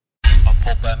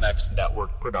Pulp MX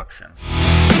Network production.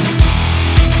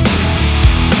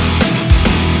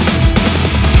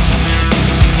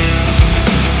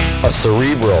 A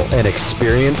cerebral and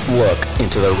experienced look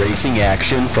into the racing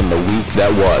action from the week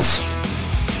that was.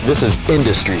 This is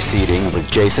Industry Seating with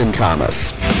Jason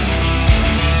Thomas.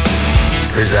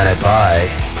 Presented by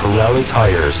Pirelli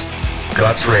Tires,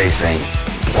 Guts Racing,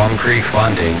 Plum Creek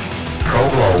Funding, Pro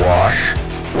Glow Wash,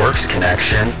 Works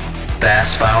Connection,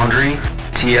 Fast Foundry,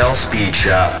 TL Speed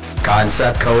Shop,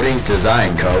 Concept Coatings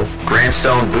Design Co.,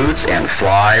 Grantstone Boots, and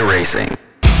Fly Racing.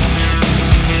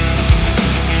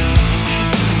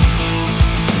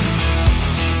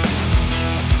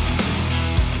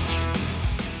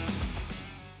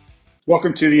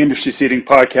 Welcome to the Industry Seating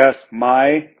Podcast.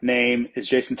 My name is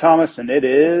Jason Thomas, and it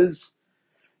is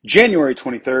January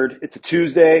 23rd. It's a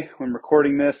Tuesday when I'm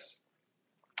recording this,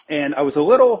 and I was a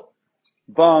little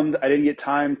bummed I didn't get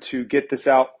time to get this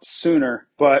out sooner,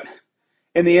 but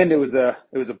in the end, it was a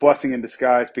blessing in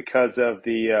disguise because of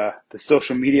the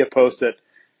social media post that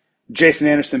Jason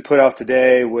Anderson put out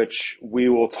today, which we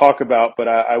will talk about, but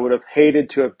I would have hated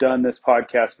to have done this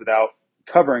podcast without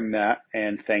covering that,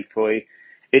 and thankfully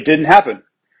it didn't happen.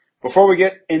 Before we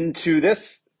get into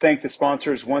this, thank the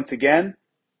sponsors once again: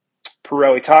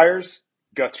 Pirelli Tires,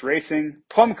 Guts Racing,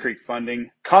 Plum Creek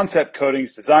Funding, Concept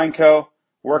Coatings Design Co.,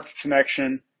 Work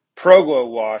Connection, Pro Glow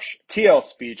Wash, TL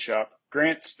Speed Shop,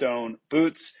 Grantstone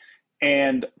Boots,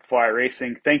 and Fly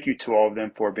Racing. Thank you to all of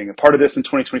them for being a part of this in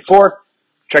 2024.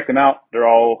 Check them out. They're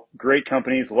all great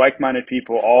companies, like-minded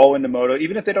people, all into moto.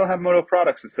 Even if they don't have moto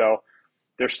products to sell,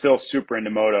 they're still super into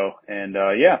moto. And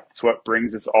it's what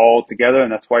brings us all together.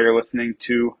 And that's why you're listening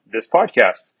to this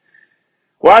podcast.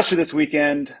 Well, after this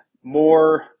weekend,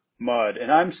 more mud.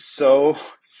 And I'm so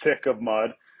sick of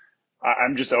mud.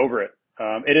 I'm just over it.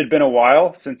 It had been a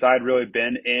while since I'd really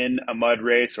been in a mud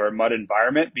race or a mud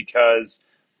environment because,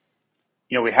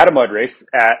 we had a mud race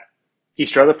at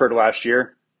East Rutherford last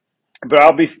year. But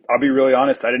I'll be really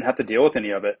honest. I didn't have to deal with any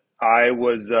of it. I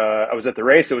was at the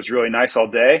race. It was really nice all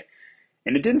day.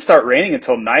 And it didn't start raining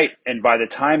until night. And by the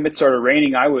time it started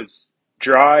raining, I was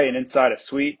dry and inside a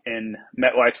suite in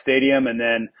MetLife Stadium. And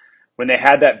then when they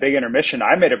had that big intermission,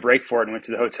 I made a break for it and went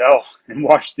to the hotel and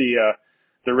watched the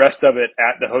rest of it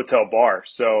at the hotel bar.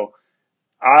 So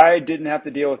I didn't have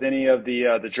to deal with any of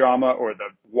the drama or the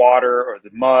water or the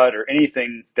mud or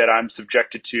anything that I'm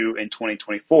subjected to in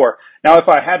 2024. Now, if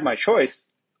I had my choice,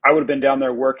 I would have been down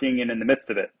there working and in the midst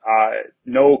of it.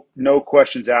 No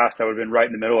questions asked. I would have been right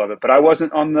in the middle of it. But I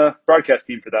wasn't on the broadcast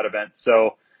team for that event.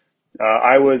 So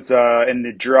I was in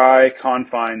the dry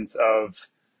confines of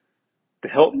the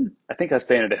Hilton. I think I was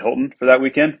staying at a Hilton for that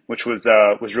weekend, which was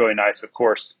really nice, of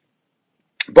course.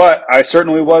 But I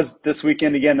certainly was this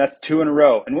weekend again. That's 2 in a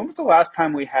row. And when was the last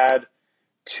time we had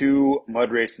 2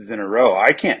 mud races in a row?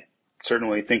 I can't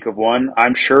certainly think of one.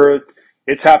 I'm sure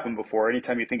it's happened before.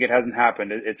 Anytime you think it hasn't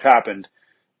happened, it's happened.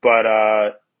 But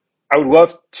I would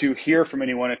love to hear from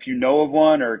anyone if you know of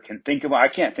one or can think of one.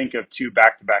 I can't think of 2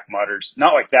 back-to-back mudders.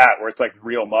 Not like that, where it's like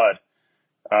real mud.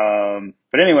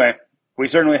 But anyway, we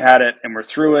certainly had it, and we're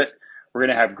through it. We're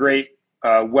going to have great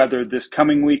weather this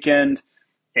coming weekend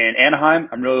in Anaheim.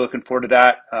 I'm really looking forward to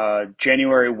that.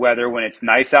 January weather when it's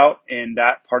nice out in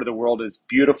that part of the world is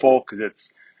beautiful because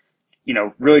it's,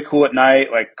 really cool at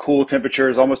night, like cool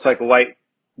temperatures, almost like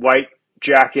light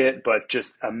jacket, but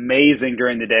just amazing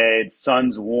during the day. The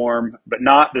sun's warm, but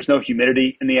there's no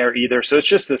humidity in the air either. So it's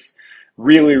just this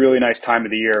really, really nice time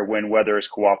of the year when weather is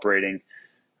cooperating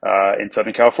in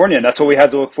Southern California. And that's what we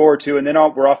had to look forward to. And then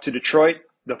we're off to Detroit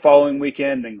the following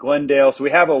weekend and Glendale. So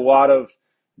we have a lot of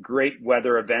great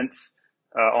weather events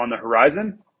on the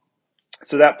horizon.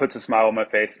 So that puts a smile on my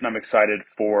face, and I'm excited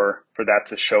for that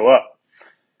to show up.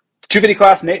 250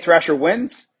 class, Nate Thrasher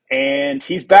wins, and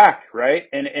he's back, right?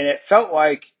 And it felt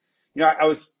like, I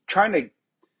was trying to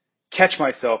catch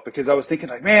myself because I was thinking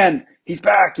like, man, he's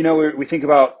back. We think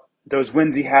about those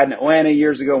wins he had in Atlanta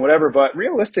years ago and whatever, but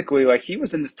realistically, like he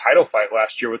was in this title fight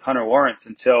last year with Hunter Lawrence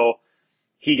until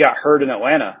he got hurt in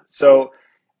Atlanta. So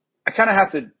I kind of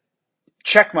have to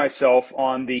check myself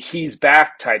on the he's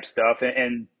back type stuff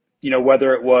and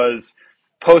whether it was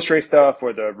post-race stuff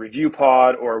or the review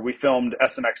pod or we filmed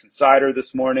SMX Insider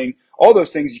this morning, all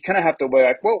those things, you kind of have to weigh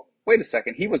like, whoa, wait a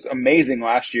second. He was amazing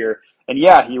last year. And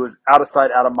yeah, he was out of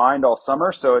sight, out of mind all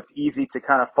summer. So it's easy to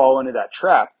kind of fall into that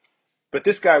trap. But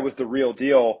this guy was the real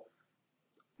deal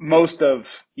most of,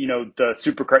 the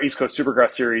Supercross, East Coast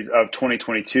Supercross series of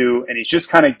 2022. And he's just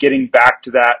kind of getting back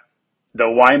to the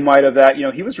limelight of that.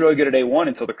 He was really good at A1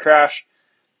 until the crash.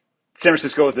 San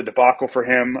Francisco was a debacle for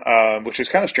him, which is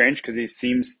kind of strange because he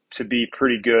seems to be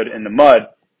pretty good in the mud.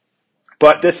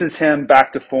 But this is him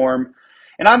back to form.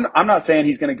 And I'm not saying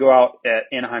he's going to go out at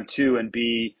Anaheim 2 and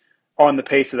be on the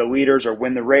pace of the leaders or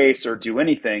win the race or do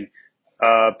anything.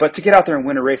 But to get out there and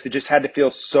win a race, it just had to feel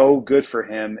so good for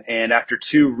him. And after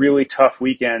two really tough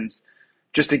weekends,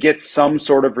 just to get some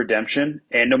sort of redemption.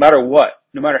 And no matter what,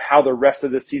 no matter how the rest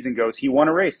of the season goes, he won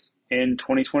a race in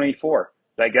 2024.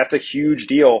 Like, that's a huge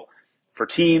deal for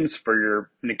teams, for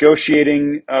your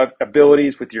negotiating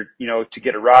abilities with your, to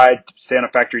get a ride, to stay on a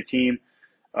factory team.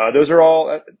 Those are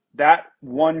all that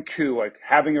one coup, like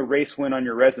having a race win on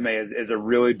your resume is a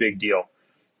really big deal.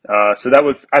 So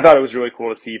I thought it was really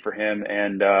cool to see for him.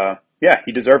 And, yeah,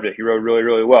 he deserved it. He rode really,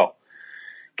 really well.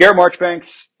 Garrett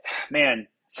Marchbanks, man,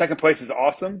 second place is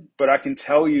awesome, but I can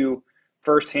tell you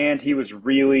firsthand, he was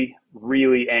really,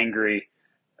 really angry,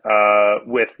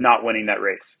 with not winning that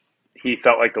race. He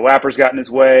felt like the lappers got in his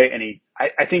way, and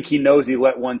I think he knows he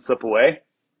let one slip away,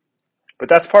 but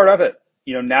that's part of it.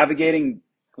 Navigating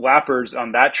lappers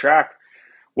on that track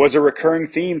was a recurring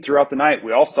theme throughout the night.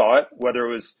 We all saw it, whether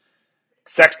it was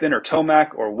Sexton or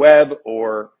Tomac or Webb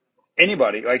or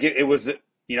anybody. Like it was,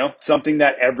 something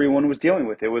that everyone was dealing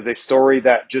with. It was a story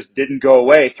that just didn't go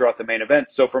away throughout the main event.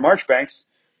 So for Marchbanks,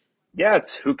 yeah,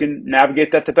 it's who can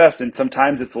navigate that the best. And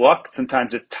sometimes it's luck.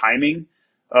 Sometimes it's timing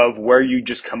of where you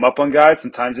just come up on guys.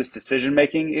 Sometimes it's decision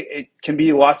making. It can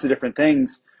be lots of different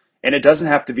things, and it doesn't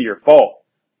have to be your fault.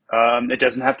 It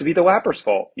doesn't have to be the lapper's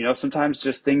fault. Sometimes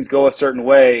just things go a certain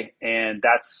way, and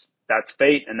that's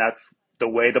fate, and that's the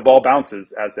way the ball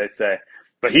bounces, as they say.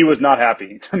 But he was not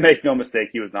happy. Make no mistake,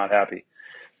 he was not happy.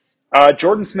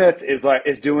 Jordan Smith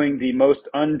is doing the most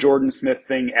un-Jordan Smith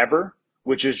thing ever,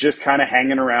 which is just kind of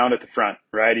hanging around at the front,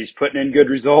 right? He's putting in good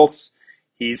results.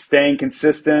 He's staying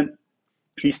consistent.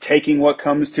 He's taking what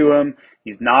comes to him.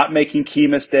 He's not making key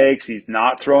mistakes. He's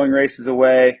not throwing races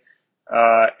away.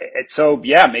 So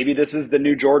yeah, maybe this is the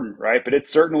new Jordan, right? But it's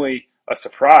certainly a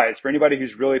surprise for anybody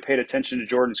who's really paid attention to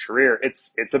Jordan's career.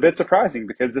 It's a bit surprising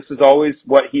because this is always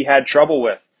what he had trouble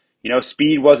with.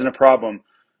 Speed wasn't a problem.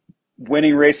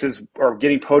 Winning races or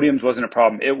getting podiums wasn't a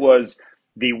problem. It was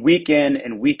the week in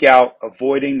and week out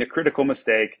avoiding the critical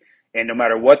mistake. And no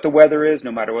matter what the weather is,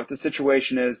 no matter what the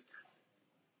situation is,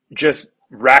 just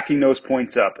racking those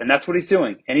points up. And that's what he's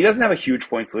doing. And he doesn't have a huge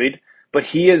points lead, but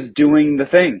he is doing the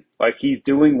thing. Like, he's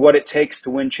doing what it takes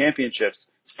to win championships.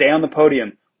 Stay on the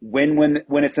podium. Win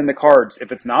when it's in the cards.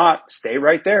 If it's not, stay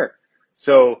right there.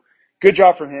 So good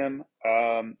job for him.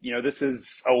 This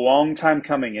is a long time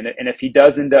coming. And if he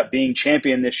does end up being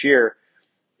champion this year,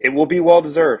 it will be well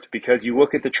deserved, because you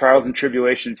look at the trials and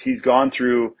tribulations he's gone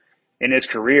through in his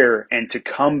career, and to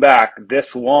come back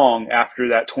this long after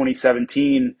that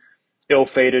 2017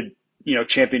 ill-fated,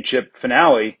 championship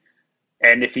finale.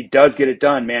 And if he does get it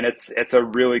done, man, it's a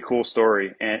really cool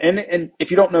story. And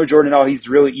if you don't know Jordan at all, he's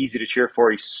really easy to cheer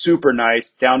for. He's super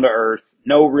nice, down to earth,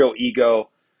 no real ego.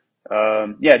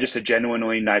 Yeah, just a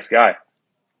genuinely nice guy.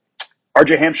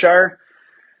 RJ Hampshire,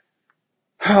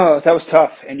 oh, that was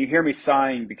tough. And you hear me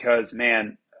sighing because,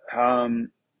 man,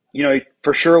 he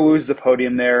for sure loses the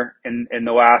podium there in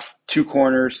the last two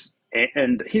corners,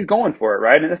 and he's going for it,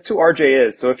 right? And that's who RJ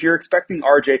is. So if you're expecting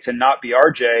RJ to not be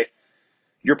RJ,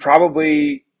 you're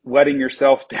probably letting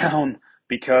yourself down,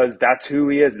 because that's who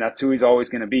he is and that's who he's always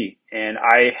going to be. And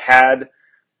I had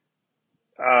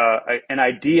an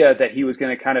idea that he was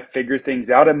going to kind of figure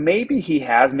things out, and maybe he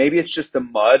has. Maybe it's just the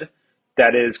mud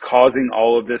that is causing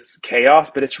all of this chaos,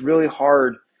 but it's really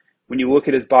hard when you look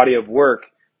at his body of work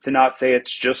to not say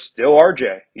it's just still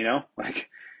RJ, like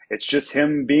it's just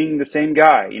him being the same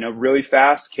guy, really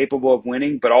fast, capable of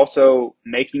winning, but also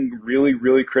making really,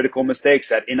 really critical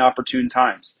mistakes at inopportune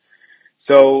times.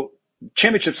 So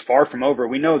championship's far from over.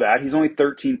 We know that. He's only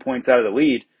 13 points out of the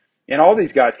lead. And all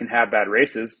these guys can have bad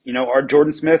races. Our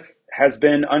Jordan Smith has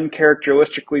been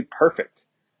uncharacteristically perfect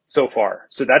so far.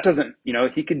 So that doesn't,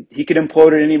 he could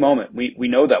implode at any moment. We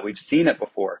know that. We've seen it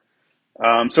before.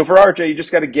 So for RJ, you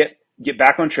just got to get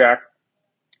back on track.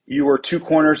 You were two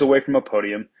corners away from a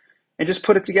podium, and just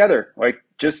put it together. Like,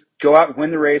 just go out,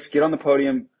 win the race, get on the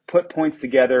podium, put points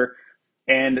together,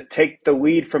 and take the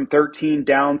lead from 13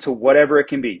 down to whatever it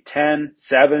can be, 10,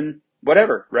 7,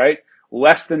 whatever, right?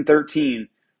 Less than 13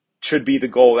 should be the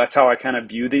goal. That's how I kind of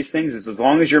view these things, is as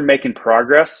long as you're making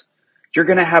progress, you're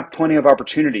going to have plenty of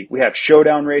opportunity. We have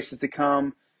showdown races to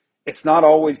come. It's not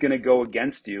always going to go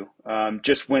against you.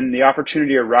 Just when the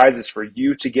opportunity arises for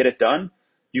you to get it done,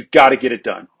 you've got to get it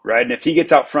done, right? And if he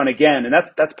gets out front again, and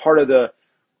that's part of the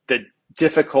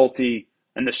difficulty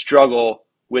and the struggle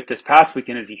with this past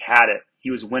weekend, is he had it. He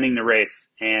was winning the race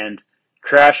and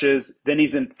crashes. Then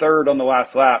he's in third on the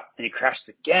last lap and he crashes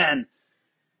again.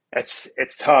 It's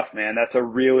tough, man. That's a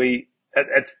really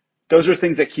It's, those are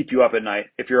things that keep you up at night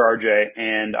if you're RJ,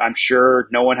 and I'm sure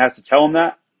no one has to tell him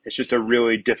that. It's just a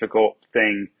really difficult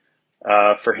thing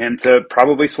for him to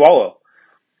probably swallow.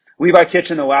 Levi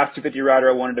Kitchen, the last 250 rider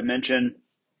I wanted to mention,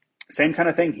 same kind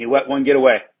of thing. He let one get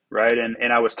away, right?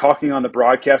 And I was talking on the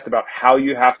broadcast about how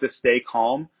you have to stay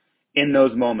calm in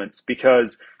those moments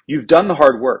because you've done the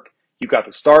hard work. You got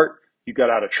the start, you got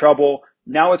out of trouble.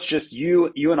 Now it's just you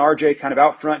and RJ kind of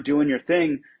out front doing your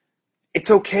thing. It's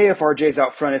okay if RJ's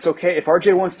out front. It's okay if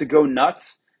RJ wants to go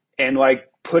nuts and like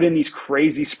put in these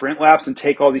crazy sprint laps and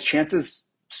take all these chances.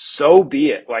 So be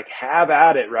it. Like have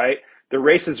at it, right? The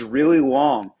race is really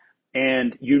long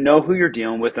and you know who you're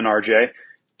dealing with in RJ.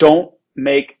 Don't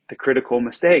make the critical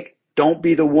mistake. Don't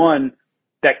be the one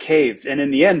that caves. And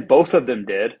in the end, both of them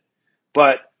did.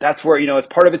 But that's where, it's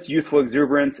part of its youthful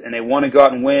exuberance and they want to go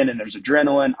out and win and there's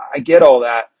adrenaline. I get all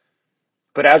that.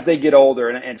 But as they get older,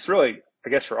 and it's really, I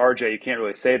guess for RJ, you can't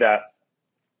really say that,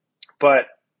 but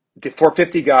the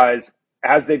 450 guys,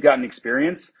 as they've gotten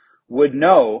experience, would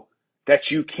know that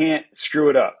you can't screw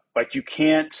it up. Like you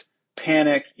can't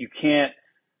panic. You can't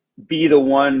be the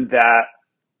one that,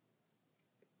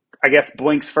 I guess,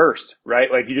 blinks first,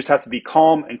 right? Like you just have to be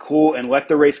calm and cool and let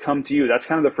the race come to you. That's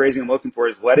kind of the phrasing I'm looking for,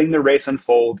 is letting the race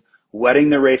unfold,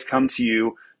 letting the race come to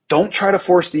you. Don't try to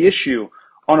force the issue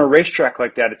on a racetrack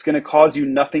like that. It's going to cause you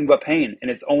nothing but pain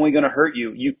and it's only going to hurt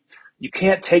you. You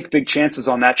can't take big chances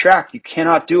on that track. You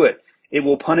cannot do it. It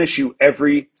will punish you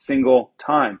every single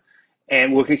time.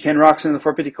 And look at Ken Roczen in the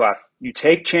 450 class. You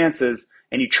take chances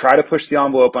and you try to push the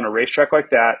envelope on a racetrack like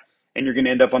that, and you're going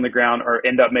to end up on the ground or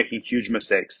end up making huge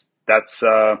mistakes. That's,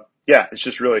 it's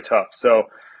just really tough. So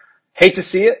hate to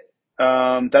see it.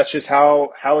 That's just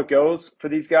how it goes for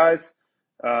these guys.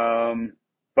 We'll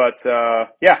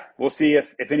see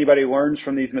if anybody learns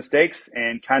from these mistakes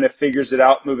and kind of figures it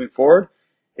out moving forward.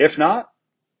 If not,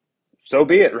 so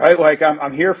be it, right? Like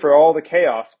I'm here for all the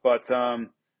chaos, but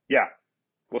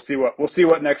we'll see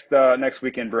what next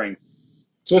weekend brings.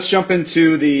 So let's jump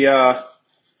into the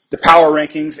power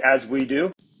rankings as we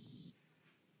do.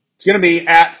 It's going to be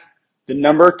at the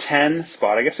number 10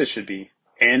 spot. I guess it should be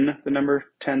in the number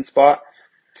 10 spot.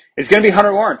 It's going to be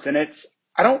Hunter Lawrence, and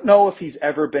I don't know if he's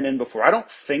ever been in before. I don't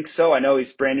think so. I know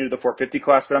he's brand new to the 450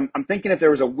 class, but I'm thinking if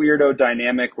there was a weirdo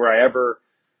dynamic where I ever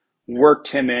worked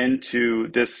him into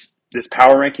this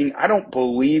power ranking. I don't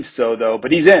believe so though,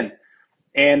 but he's in.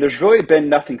 And there's really been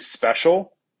nothing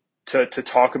special to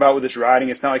talk about with his riding.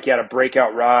 It's not like he had a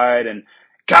breakout ride and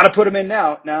got to put him in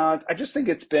now. Now, I just think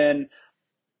it's been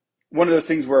one of those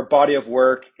things where a body of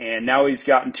work, and now he's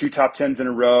gotten 2 top 10s in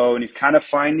a row and he's kind of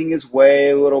finding his way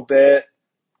a little bit,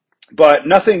 but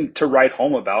nothing to write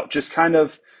home about, just kind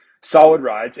of solid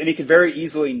rides. And he could very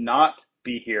easily not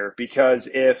be here because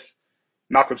if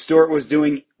Malcolm Stewart was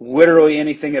doing literally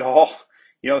anything at all,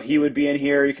 he would be in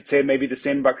here. You could say maybe the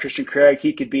same about Christian Craig.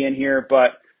 He could be in here,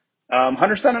 but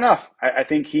Hunter's done enough. I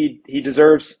think he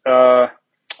deserves a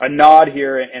nod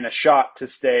here and a shot to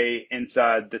stay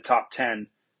inside the top 10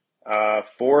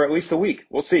 for at least a week.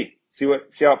 We'll see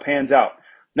how it pans out.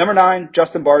 Number 9,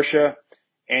 Justin Barcia,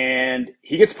 and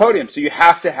he gets podium, so you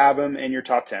have to have him in your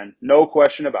top 10, no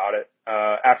question about it.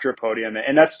 After a podium,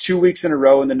 and that's 2 weeks in a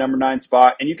row in the number 9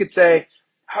 spot, and you could say,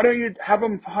 how do you have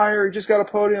him higher? He just got a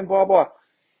podium, blah, blah.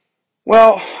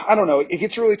 Well, I don't know. It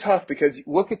gets really tough because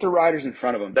look at the riders in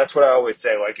front of him. That's what I always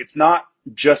say. Like, it's not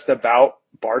just about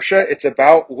Barcia. It's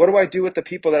about what do I do with the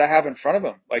people that I have in front of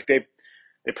him? Like, they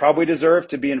probably deserve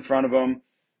to be in front of him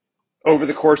over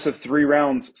the course of 3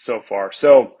 rounds so far.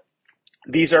 So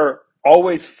these are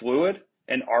always fluid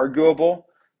and arguable,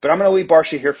 but I'm going to leave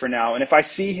Barcia here for now. And if I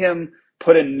see him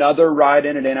put another ride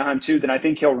in at Anaheim too, then I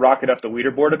think he'll rocket up the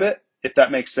leaderboard a bit, if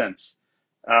that makes sense.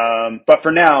 But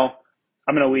for now,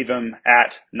 I'm going to leave him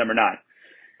at number 9.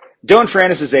 Dylan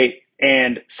Ferrandis is 8,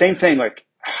 and same thing. Like,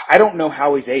 I don't know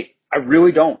how he's 8. I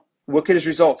really don't. Look at his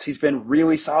results. He's been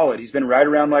really solid. He's been right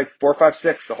around like 4, 5,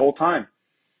 6 the whole time.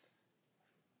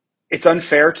 It's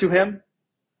unfair to him,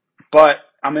 but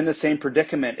I'm in the same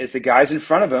predicament as the guys in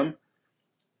front of him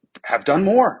have done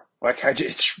more. Like,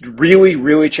 it's really,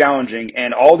 really challenging.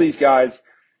 And all these guys,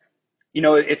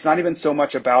 it's not even so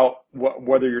much about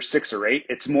whether you're 6 or 8.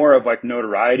 It's more of like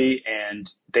notoriety,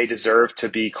 and they deserve to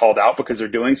be called out because they're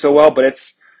doing so well. But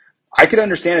I could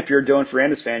understand if you're a Dylan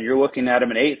Ferrandis fan, you're looking at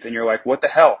him in 8th and you're like, what the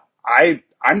hell?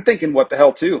 I'm thinking what the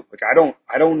hell too. Like, I don't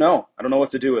know. I don't know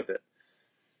what to do with it.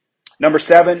 Number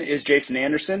 7 is Jason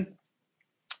Anderson.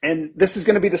 And this is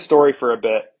going to be the story for a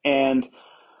bit. And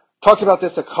talked about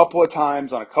this a couple of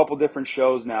times on a couple different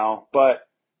shows now, but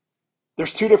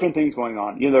there's 2 different things going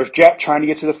on. There's Jet trying to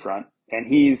get to the front, and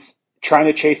he's trying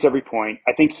to chase every point.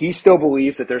 I think he still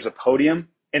believes that there's a podium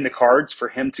in the cards for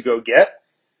him to go get.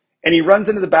 And he runs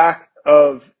into the back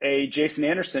of a Jason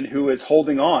Anderson who is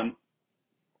holding on,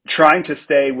 trying to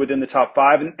stay within the top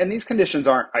five. And these conditions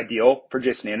aren't ideal for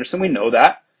Jason Anderson. We know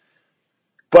that.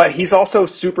 But he's also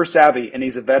super savvy, and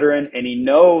he's a veteran, and he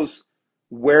knows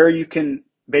where you can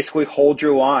basically hold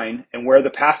your line and where the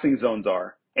passing zones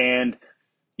are. And,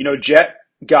 Jet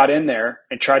got in there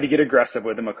and tried to get aggressive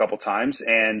with him a couple times,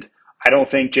 and I don't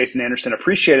think Jason Anderson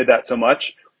appreciated that so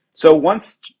much. So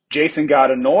once Jason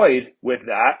got annoyed with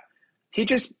that, he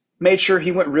just made sure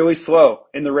he went really slow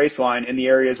in the race line in the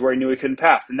areas where he knew he couldn't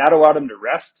pass. And that allowed him to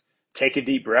rest, take a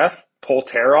deep breath, pull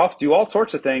tear offs, do all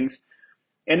sorts of things.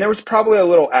 And there was probably a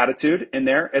little attitude in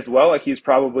there as well. Like he was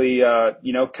probably,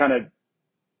 kind of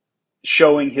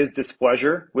showing his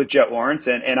displeasure with Jet Lawrence.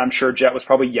 And I'm sure Jet was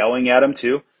probably yelling at him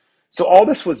too. So all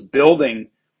this was building,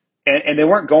 and they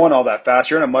weren't going all that fast.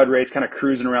 You're in a mud race kind of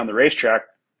cruising around the racetrack.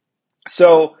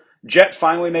 So Jet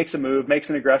finally makes a move, makes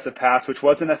an aggressive pass, which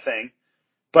wasn't a thing.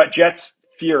 But Jet's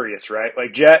furious, right?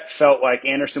 Like Jet felt like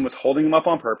Anderson was holding him up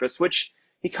on purpose, which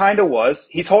he kind of was.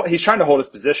 He's trying to hold his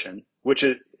position,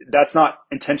 that's not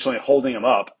intentionally holding him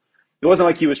up. It wasn't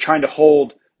like he was trying to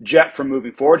hold Jet from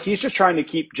moving forward. He's just trying to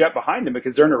keep Jet behind him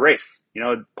because they're in a race,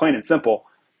 plain and simple.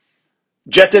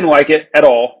 Jet didn't like it at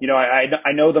all.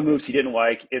 I know the moves he didn't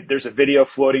like. There's a video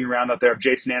floating around out there of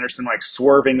Jason Anderson like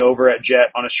swerving over at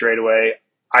Jet on a straightaway.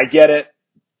 I get it.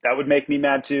 That would make me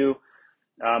mad too.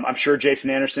 I'm sure Jason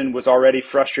Anderson was already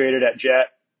frustrated at Jet,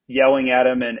 yelling at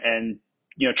him and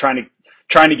trying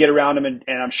to get around him. And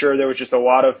I'm sure there was just a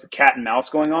lot of cat and mouse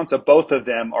going on. So both of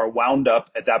them are wound up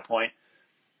at that point.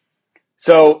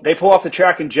 So they pull off the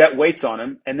track and Jet waits on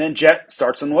him, and then Jet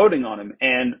starts unloading on him.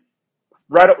 And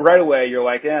right away, you're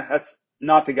like, that's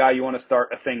not the guy you want to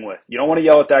start a thing with. You don't want to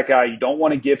yell at that guy. You don't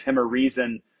want to give him a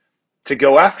reason to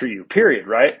go after you, period,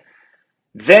 right?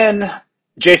 Then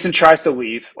Jason tries to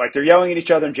leave. Like they're yelling at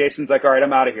each other, and Jason's like, all right,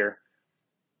 I'm out of here.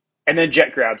 And then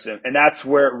Jet grabs him. And that's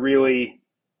where it really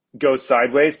goes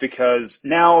sideways because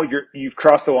now you've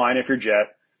crossed the line if you're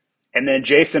Jet. And then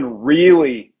Jason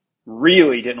really,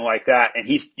 really didn't like that. And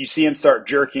you see him start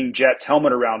jerking Jet's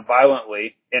helmet around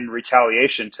violently in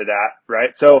retaliation to that,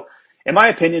 right? So in my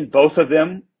opinion, both of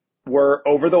them were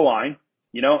over the line.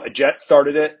 Jet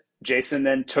started it. Jason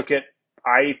then took it,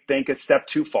 I think, a step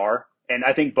too far. And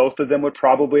I think both of them would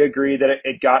probably agree that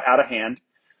it got out of hand.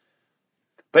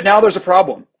 But now there's a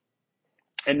problem.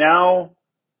 And now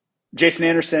Jason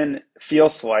Anderson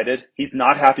feels slighted. He's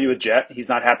not happy with Jet. He's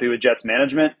not happy with Jet's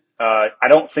management. I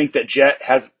don't think that Jet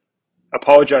has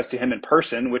apologized to him in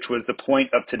person, which was the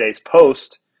point of today's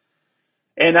post.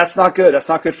 And that's not good. That's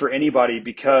not good for anybody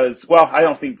because, well, I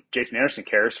don't think Jason Anderson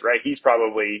cares, right? He's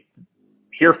probably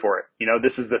here for it.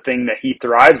 This is the thing that he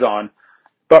thrives on.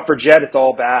 But for Jet, it's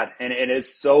all bad. And it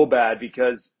is so bad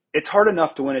because it's hard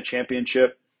enough to win a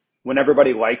championship when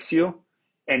everybody likes you.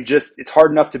 And it's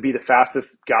hard enough to be the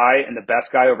fastest guy and the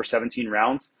best guy over 17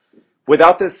 rounds.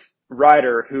 Without this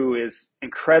rider who is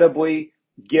incredibly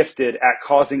gifted at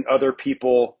causing other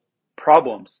people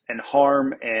problems and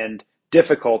harm and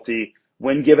difficulty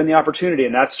when given the opportunity,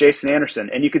 and that's Jason Anderson.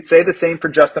 And you could say the same for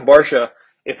Justin Barcia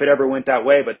if it ever went that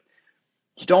way, but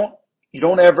you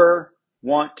don't ever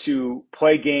want to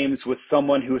play games with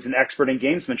someone who is an expert in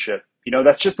gamesmanship.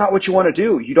 That's just not what you want to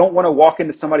do. You don't want to walk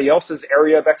into somebody else's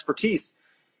area of expertise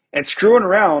and screwing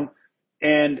around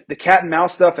and the cat and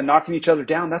mouse stuff and knocking each other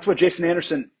down. That's what Jason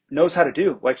Anderson knows how to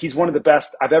do. Like he's one of the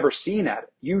best I've ever seen at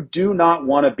it. You do not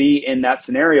want to be in that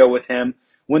scenario with him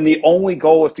when the only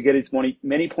goal is to get as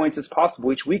many points as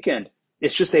possible each weekend.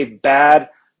 It's just a bad,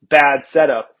 bad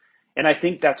setup. And I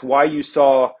think that's why you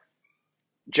saw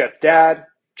Jet's dad,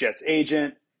 Jet's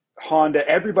agent, Honda,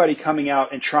 everybody coming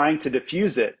out and trying to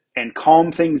diffuse it and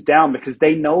calm things down because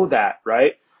they know that,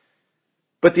 right?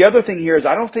 But the other thing here is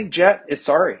I don't think Jet is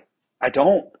sorry. I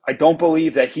don't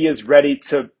believe that he is ready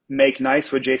to make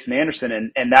nice with Jason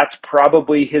Anderson. And that's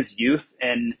probably his youth.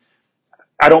 And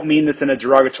I don't mean this in a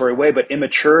derogatory way, but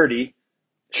immaturity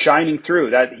shining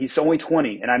through that he's only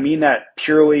 20. And I mean that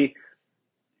purely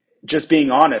just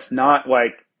being honest, not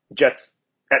like Jet's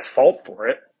at fault for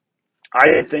it. I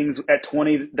did things at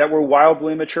 20 that were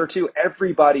wildly immature too.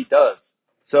 Everybody does.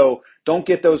 So don't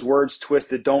get those words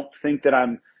twisted. Don't think that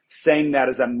I'm saying that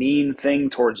as a mean thing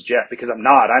towards Jet because I'm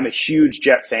not. I'm a huge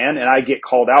Jet fan and I get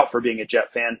called out for being a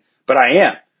Jet fan, but I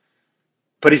am.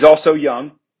 But he's also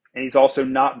young and he's also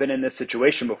not been in this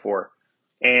situation before.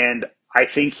 And I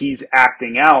think he's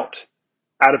acting out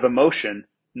of emotion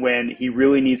when he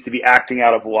really needs to be acting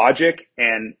out of logic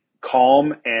and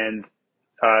calm and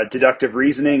deductive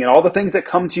reasoning and all the things that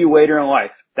come to you later in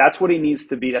life. That's what he needs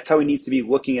to be. That's how he needs to be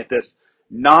looking at this,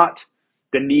 not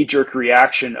the knee-jerk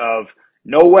reaction of,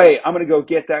 no way, I'm going to go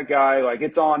get that guy. Like,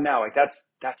 it's on now. Like, that's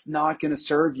not going to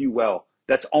serve you well.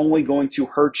 That's only going to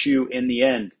hurt you in the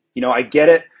end. I get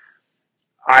it.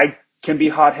 I can be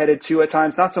hot-headed too at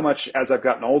times, not so much as I've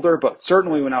gotten older, but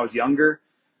certainly when I was younger.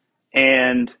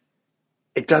 And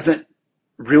it doesn't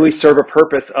really serve a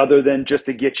purpose other than just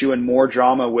to get you in more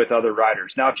drama with other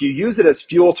riders. Now, if you use it as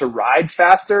fuel to ride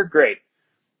faster, great.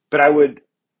 But I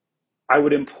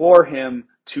would implore him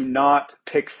to not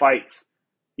pick fights.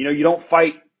 You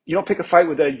don't pick a fight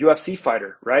with a UFC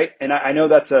fighter, right? And I know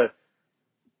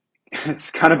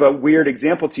it's kind of a weird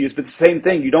example to use, but the same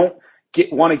thing. You don't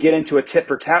want to get into a tit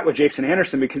for tat with Jason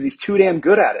Anderson because he's too damn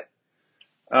good at it.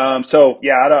 So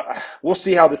yeah, we'll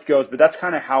see how this goes, but that's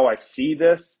kind of how I see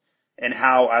this and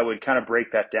how I would kind of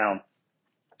break that down.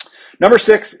 Number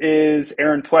 6 is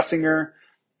Aaron Plessinger,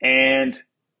 and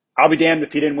I'll be damned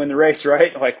if he didn't win the race,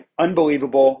 right? Like,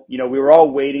 unbelievable. We were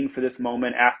all waiting for this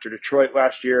moment after Detroit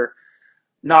last year.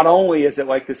 Not only is it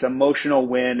like this emotional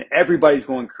win, everybody's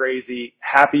going crazy,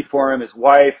 happy for him, his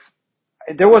wife.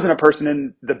 There wasn't a person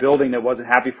in the building that wasn't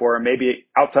happy for him. Maybe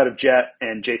outside of Jet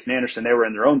and Jason Anderson, they were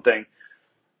in their own thing.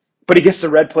 But he gets the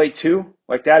red plate too.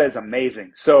 Like, that is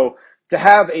amazing. So to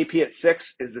have AP at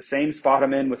 6 is the same spot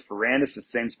I'm in with Ferrandis, the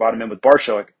same spot I'm in with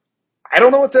Barcia. Like, I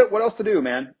don't know what else to do,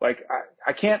 man. Like,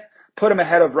 I can't put him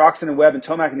ahead of Roczen and Webb and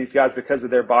Tomac and these guys because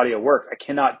of their body of work. I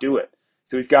cannot do it.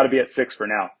 So he's got to be at 6 for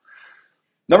now.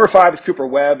 Number 5 is Cooper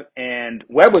Webb, and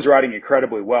Webb was riding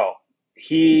incredibly well.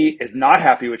 He is not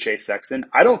happy with Chase Sexton.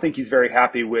 I don't think he's very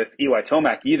happy with Eli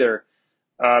Tomac either,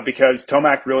 because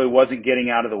Tomac really wasn't getting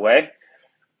out of the way.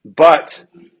 But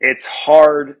it's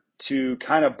hard to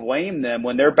kind of blame them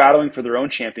when they're battling for their own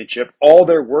championship. All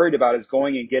they're worried about is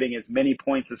going and getting as many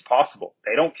points as possible.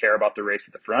 They don't care about the race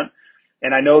at the front.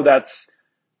 And I know that's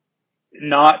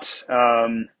not,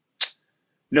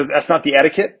 that's not the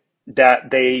etiquette that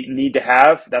they need to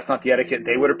have. That's not the etiquette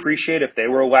they would appreciate if they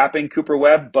were lapping Cooper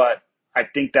Webb. But I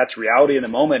think that's reality in the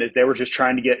moment, is they were just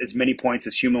trying to get as many points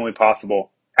as humanly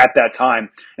possible at that time.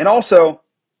 And also,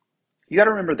 you got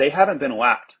to remember, they haven't been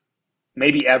lapped,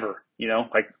 maybe ever.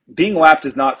 Like, being lapped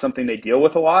is not something they deal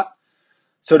with a lot.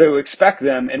 So to expect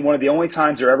them, in one of the only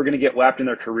times they're ever going to get lapped in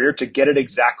their career, to get it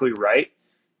exactly right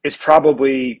is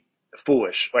probably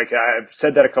foolish. Like, I've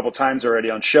said that a couple times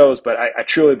already on shows, but I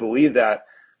truly believe that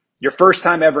your first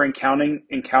time ever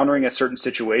encountering a certain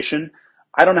situation,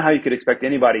 I don't know how you could expect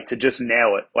anybody to just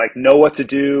nail it. Like, know what to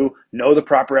do, know the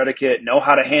proper etiquette, know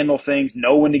how to handle things,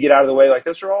 know when to get out of the way. Like,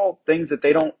 those are all things that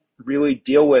they don't really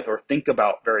deal with or think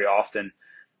about very often.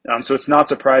 So it's not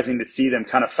surprising to see them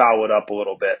kind of foul it up a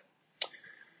little bit.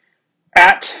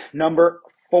 At number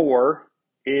 4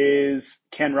 is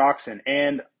Ken Roczen.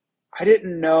 And I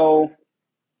didn't know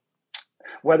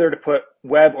whether to put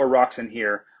Webb or Roczen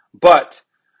here, but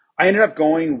I ended up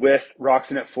going with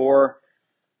Roczen at 4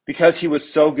 because he was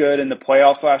so good in the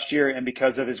playoffs last year and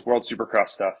because of his World Supercross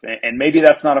stuff. And maybe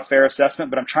that's not a fair assessment,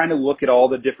 but I'm trying to look at all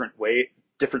the different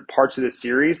parts of this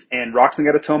series. And Roczen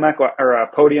got a Tomac or a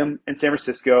podium in San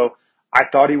Francisco. I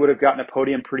thought he would have gotten a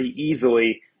podium pretty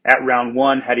easily at round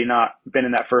 1 had he not been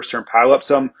in that first turn pileup.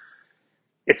 So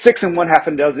it's 6 in one, half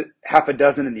a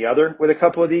dozen in the other with a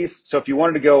couple of these. So if you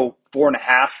wanted to go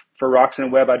 4.5 for Roczen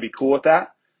and Webb, I'd be cool with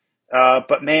that.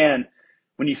 But man,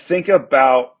 when you think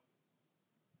about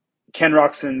Ken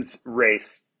Roczen's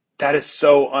race, that is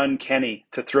so uncanny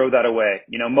to throw that away.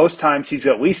 Most times he's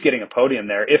at least getting a podium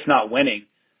there, if not winning.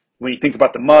 When you think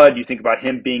about the mud, you think about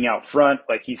him being out front.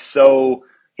 Like, he has so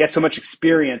much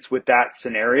experience with that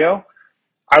scenario.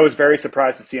 I was very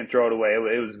surprised to see him throw it away.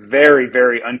 It was very,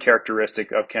 very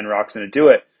uncharacteristic of Ken Roczen to do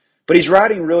it. But he's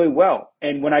riding really well.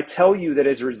 And when I tell you that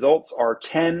his results are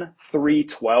 10, 3,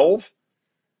 12,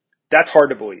 that's hard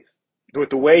to believe. With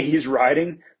the way he's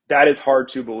riding, that is hard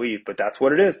to believe, but that's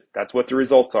what it is. That's what the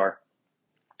results are.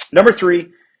 Number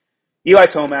 3, Eli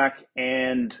Tomac,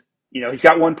 and he's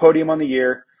got 1 podium on the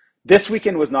year. This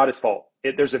weekend was not his fault.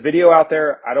 There's a video out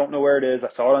there, I don't know where it is, I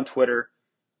saw it on Twitter,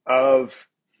 of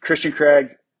Christian Craig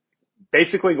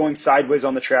basically going sideways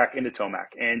on the track into Tomac.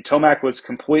 And Tomac was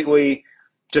completely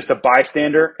just a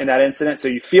bystander in that incident. So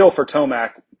you feel for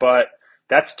Tomac, but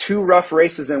that's 2 rough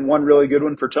races and 1 really good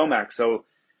one for Tomac. So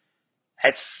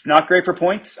it's not great for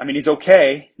points. I mean, he's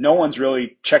okay. No one's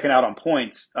really checking out on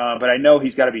points. But I know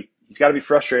he's got to be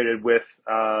frustrated with,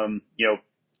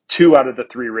 2 out of the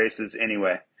 3 races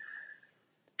anyway.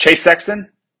 Chase Sexton,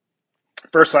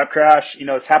 first lap crash.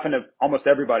 It's happened to almost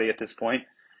everybody at this point.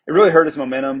 It really hurt his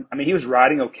momentum. I mean, he was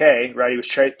riding okay, right? He was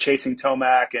chasing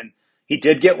Tomac, and he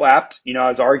did get lapped. I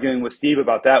was arguing with Steve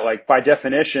about that. Like, by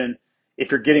definition,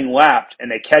 if you're getting lapped and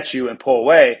they catch you and pull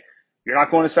away, you're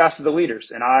not going as fast as the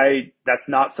leaders. And that's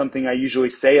not something I usually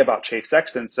say about Chase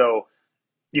Sexton. So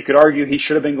you could argue he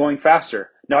should have been going faster.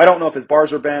 Now, I don't know if his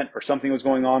bars were bent or something was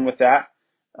going on with that.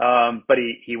 But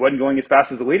he wasn't going as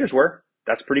fast as the leaders were.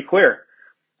 That's pretty clear.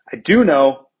 I do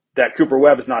know that Cooper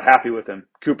Webb is not happy with him.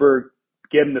 Cooper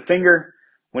gave him the finger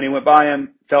when he went by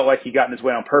him, felt like he got in his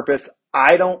way on purpose.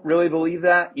 I don't really believe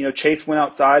that. Chase went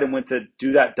outside and went to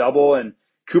do that double, and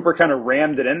Cooper kind of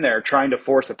rammed it in there trying to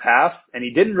force a pass, and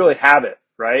he didn't really have it,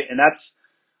 right? And that's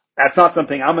not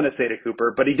something I'm going to say to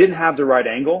Cooper, but he didn't have the right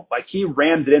angle. Like, he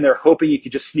rammed it in there hoping he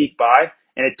could just sneak by,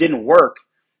 and it didn't work,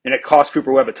 and it cost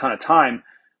Cooper Webb a ton of time.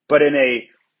 But in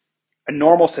a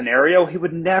normal scenario, he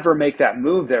would never make that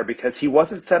move there because he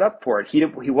wasn't set up for it.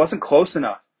 He wasn't close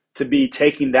enough to be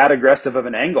taking that aggressive of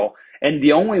an angle. And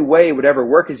the only way it would ever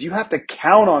work is you have to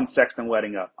count on Sexton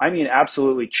letting up. I mean,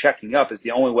 absolutely checking up is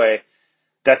the only way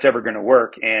that's ever going to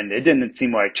work. And it didn't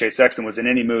seem like Chase Sexton was in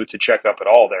any mood to check up at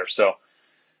all there. So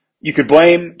you could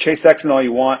blame Chase Sexton all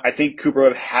you want. I think Cooper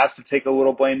Webb has to take a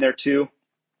little blame there too.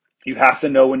 You have to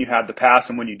know when you have the pass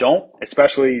and when you don't,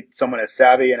 especially someone as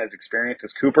savvy and as experienced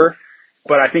as Cooper.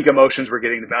 But I think emotions were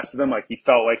getting the best of him. Like, he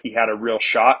felt like he had a real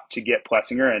shot to get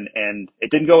Plessinger, and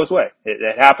it didn't go his way.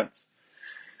 It happens.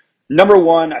 Number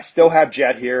one, I still have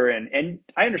Jett here, and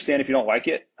I understand if you don't like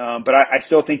it, but I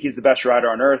still think he's the best rider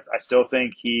on earth. I still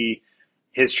think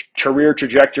his career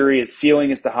trajectory, his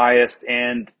ceiling is the highest,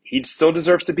 and he still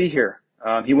deserves to be here.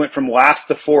 He went from last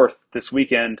to fourth this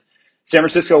weekend. San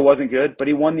Francisco wasn't good, but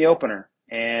he won the opener.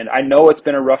 And I know it's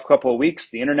been a rough couple of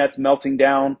weeks. The internet's melting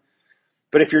down.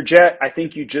 But if you're Jett, I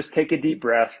think you just take a deep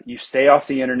breath. You stay off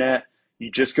the internet.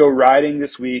 You just go riding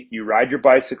this week. You ride your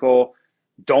bicycle.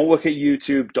 Don't look at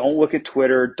YouTube. Don't look at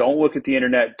Twitter. Don't look at the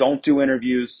internet. Don't do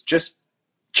interviews. Just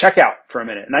check out for a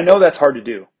minute. And I know that's hard to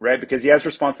do, right? Because he has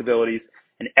responsibilities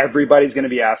and everybody's going to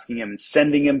be asking him and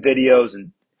sending him videos,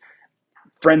 and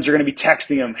friends are going to be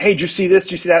texting him, hey, did you see this?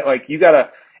 Did you see that? Like, you got to,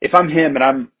 if I'm him and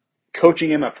I'm coaching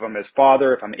him, if I'm his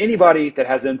father, if I'm anybody that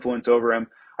has influence over him,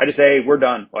 I just say, hey, we're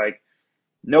done. Like,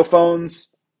 no phones.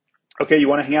 Okay, you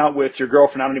want to hang out with your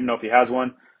girlfriend? I don't even know if he has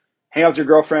one. Hang out with your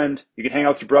girlfriend. You can hang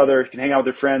out with your brother. You can hang out with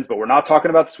your friends, but we're not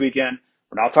talking about this weekend.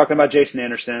 We're not talking about Jason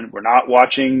Anderson. We're not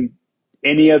watching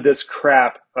any of this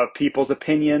crap of people's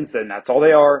opinions. And that's all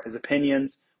they are, is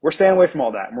opinions. We're staying away from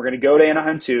all that. And we're going to go to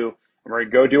Anaheim 2, and we're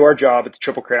going to go do our job at the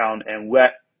Triple Crown and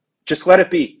just let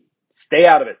it be. Stay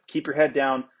out of it. Keep your head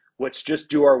down. Let's just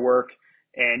do our work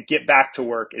and get back to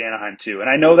work at Anaheim 2. And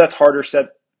I know that's harder said,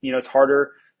 it's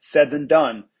harder said than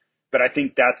done, but I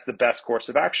think that's the best course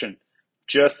of action.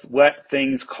 Just let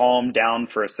things calm down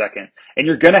for a second. And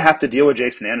you're going to have to deal with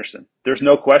Jason Anderson. There's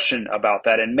no question about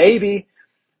that. And maybe,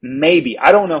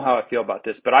 I don't know how I feel about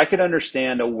this, but I could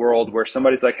understand a world where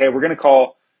somebody's like, hey, you're going to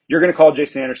call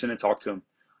Jason Anderson and talk to him.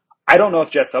 I don't know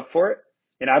if Jett's up for it.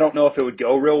 And I don't know if it would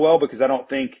go real well, because I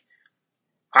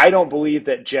don't believe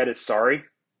that Jett is sorry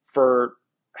for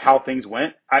how things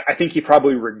went. I think he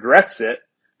probably regrets it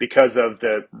because of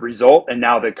the result and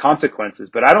now the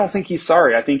consequences, but I don't think he's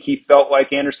sorry. I think he felt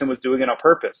like Anderson was doing it on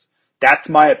purpose. That's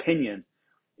my opinion.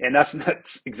 And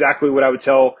that's exactly what I would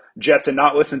tell Jett to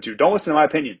not listen to. Don't listen to my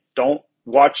opinion. Don't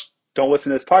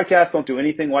listen to this podcast. Don't do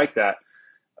anything like that,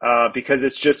 because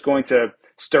it's just going to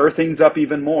stir things up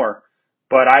even more.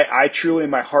 But I truly,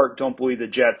 in my heart, don't believe that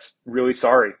Jett's really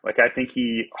sorry. Like, I think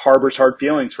he harbors hard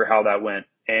feelings for how that went.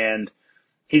 And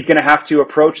he's going to have to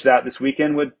approach that this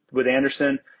weekend with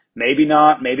Anderson. Maybe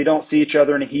not. Maybe don't see each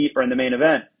other in a heat or in the main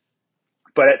event.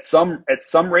 But at some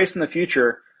race in the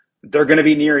future, they're going to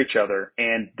be near each other.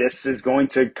 And this is going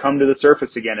to come to the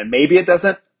surface again. And maybe it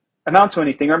doesn't amount to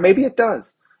anything, or maybe it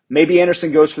does. Maybe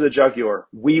Anderson goes for the jugular.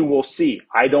 We will see.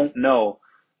 I don't know.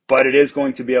 But it is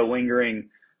going to be a lingering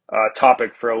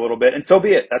topic for a little bit. And so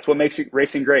be it. That's what makes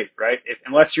racing great, right?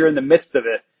 Unless you're in the midst of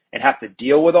it and have to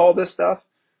deal with all this stuff,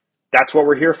 that's what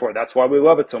we're here for. That's why we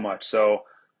love it so much. So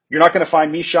you're not going to find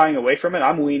me shying away from it.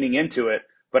 I'm leaning into it,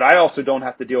 but I also don't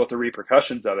have to deal with the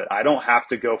repercussions of it. I don't have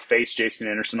to go face Jason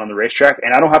Anderson on the racetrack,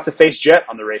 and I don't have to face Jett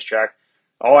on the racetrack.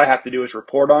 All I have to do is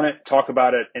report on it, talk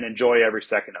about it, and enjoy every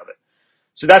second of it.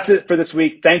 So that's it for this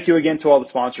week. Thank you again to all the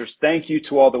sponsors. Thank you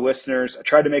to all the listeners. I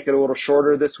tried to make it a little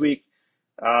shorter this week,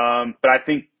 but I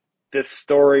think this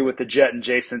story with the Jett and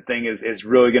Jason thing is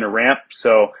really going to ramp.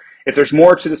 So if there's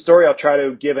more to the story, I'll try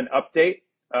to give an update.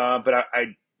 But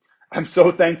I'm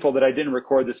so thankful that I didn't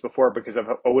record this before, because I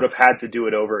would have had to do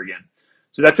it over again.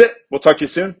 So that's it. We'll talk to you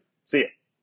soon. See ya.